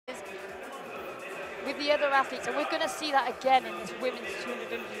with the other athletes, and we're going to see that again in this women's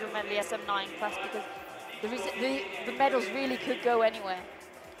 200 individual medley SM9 class, because the medals really could go anywhere.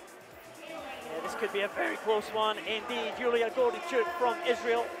 Yeah, this could be a very close one indeed. Yuliya GORDIYCHUK from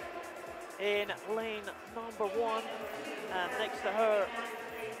Israel in lane number 1, and next to her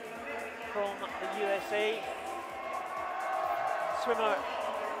from the USA, swimmer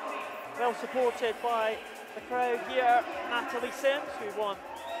well supported by the crowd here, Natalie, who won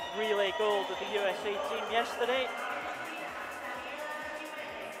relay gold with the USA team yesterday.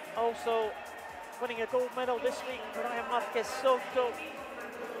 Also winning a gold medal this week, MARQUES SOTO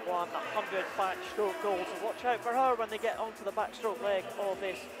won 100 backstroke gold. So watch out for her when they get onto the backstroke leg of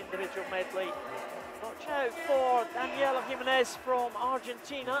this individual medley. Watch out for Daniela GIMENEZ from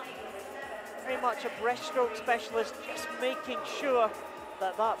Argentina. Very much a breaststroke specialist, just making sure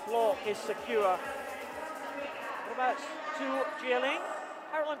that that block is secure. What about Jialing,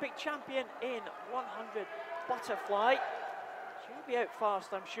 Paralympic champion in 100 butterfly. She'll be out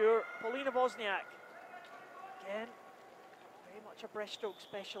fast, I'm sure. Paulina WOZNIAK, again, very much a breaststroke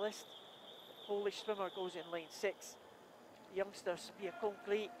specialist. The Polish swimmer goes in lane 6. The youngster Zsofia,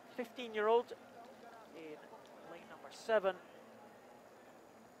 15-year-old, in lane number 7.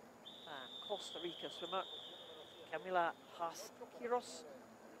 And Costa Rica swimmer HAASE QUIROS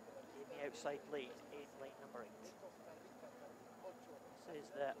in the outside lead in lane number 8. This is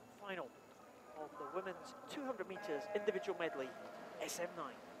the final of the women's 200 meters individual medley,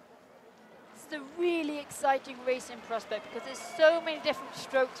 SM9. It's a really exciting racing prospect because there's so many different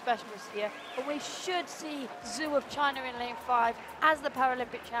stroke specialists here, and we should see Zhu of China in lane 5 as the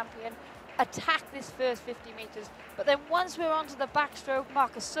Paralympic champion attack this first 50 meters. But then once we're onto the backstroke,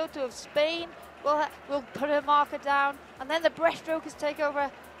 MARQUES SOTO of Spain will put her marker down, and then the breaststrokers take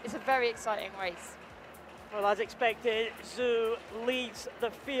over. It's a very exciting race. Well, as expected, Zhu leads the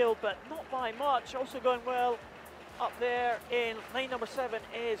field, but not by much. Also going well up there in lane number 7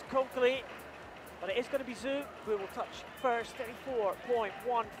 is KONKOLY, but it is going to be Zhu who will touch first,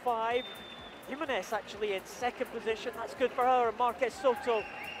 34.15. GIMENEZ actually in 2nd position. That's good for her. And MARQUES SOTO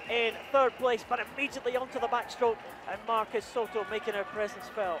in 3rd place, but immediately onto the backstroke, and MARQUES SOTO making her presence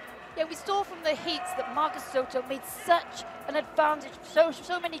felt. Yeah, we saw from the heats that MARQUES SOTO made such an advantage,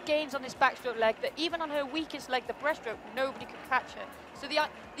 so many gains on this backstroke leg, that even on her weakest leg, the breaststroke, nobody could catch her. So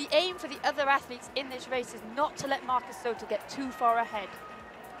the aim for the other athletes in this race is not to let MARQUES SOTO get too far ahead.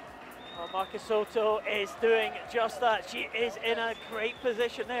 Well, MARQUES SOTO is doing just that. She is in a great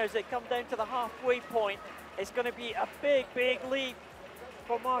position there as they come down to the halfway point. It's going to be a big, big lead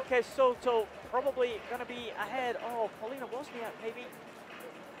for MARQUES SOTO. Probably going to be ahead of Paulina WOZNIAK, maybe.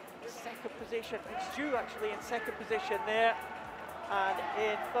 2nd position. It's Zhu actually in 2nd position there. And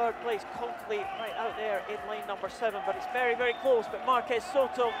in 3rd place, KONKOLY right out there in lane number 7. But it's very, very close. But MARQUES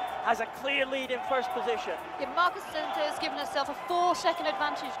SOTO has a clear lead in 1st position. Yeah, MARQUES SOTO has given herself a 4-second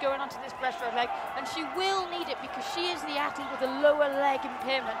advantage going onto this breaststroke leg, and she will need it because she is the athlete with a lower leg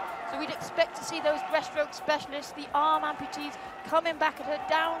impairment. So we'd expect to see those breaststroke specialists, the arm amputees, coming back at her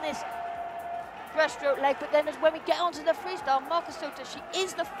down this breaststroke leg. But then when we get onto the freestyle, MARQUES SOTO, she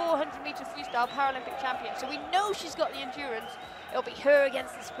is the 400-meter freestyle Paralympic champion, so we know she's got the endurance. It'll be her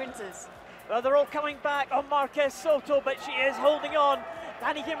against the sprinters. Well, they're all coming back on MARQUES SOTO, but she is holding on.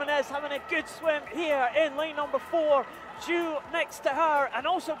 Dani GIMENEZ having a good swim here in lane number 4. Zhu next to her, and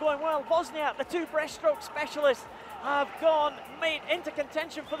also going well, WOZNIAK, the 2 breaststroke specialists, have made into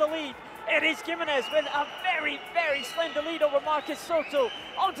contention for the lead. It is GIMENEZ with a very, very slender lead over MARQUES SOTO.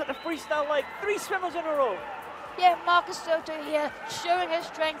 Onto the freestyle leg, 3 swimmers in a row. Yeah, MARQUES SOTO here, showing her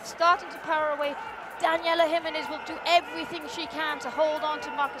strength, starting to power away. Daniela GIMENEZ will do everything she can to hold on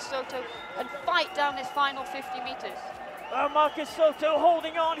to MARQUES SOTO and fight down this final 50 meters. MARQUES SOTO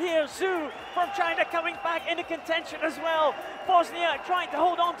holding on here. Zhu from China coming back into contention as well. WOZNIAK trying to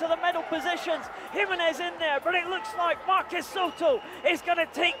hold on to the medal positions. GIMENEZ in there, but it looks like MARQUES SOTO is going to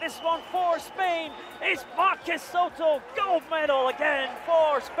take this one for Spain. It's MARQUES SOTO, gold medal again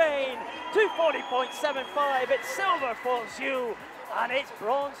for Spain. 240.75, it's silver for Zhu. And it's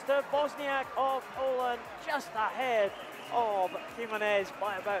bronze to WOZNIAK of Poland, just ahead of GIMENEZ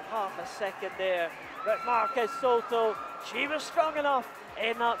by about half a second there. But MARQUES SOTO, she was strong enough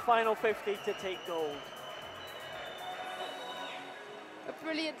in that final 50 to take gold. A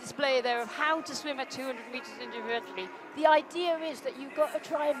brilliant display there of how to swim at 200 meters individually. The idea is that you've got to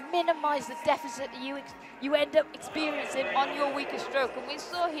try and minimize the deficit that you end up experiencing on your weakest stroke. And we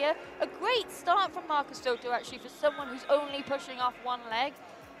saw here a great start from MARQUES SOTO actually for someone who's only pushing off one leg.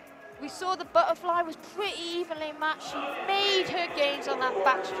 We saw the butterfly was pretty evenly matched. She made her gains on that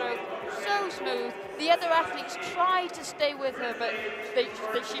backstroke, so smooth. The other athletes tried to stay with her, but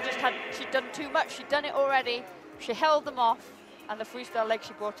she'd done too much. She'd done it already. She held them off, and the freestyle leg,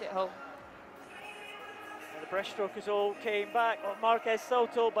 she brought it home. And the breaststrokers all came back on Marquez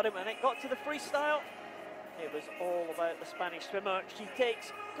Soto, but when it got to the freestyle, it was all about the Spanish swimmer. She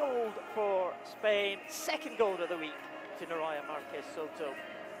takes gold for Spain, second gold of the week to Nuria Marquez Soto.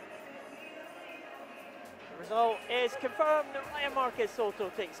 The result is confirmed. Nuria Marquez Soto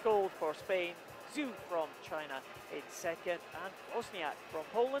takes gold for Spain. Zhu from China in second, and WOZNIAK from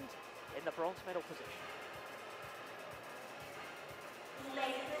Poland in the bronze medal position.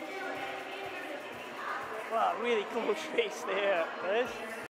 Well, really close race there, Liz.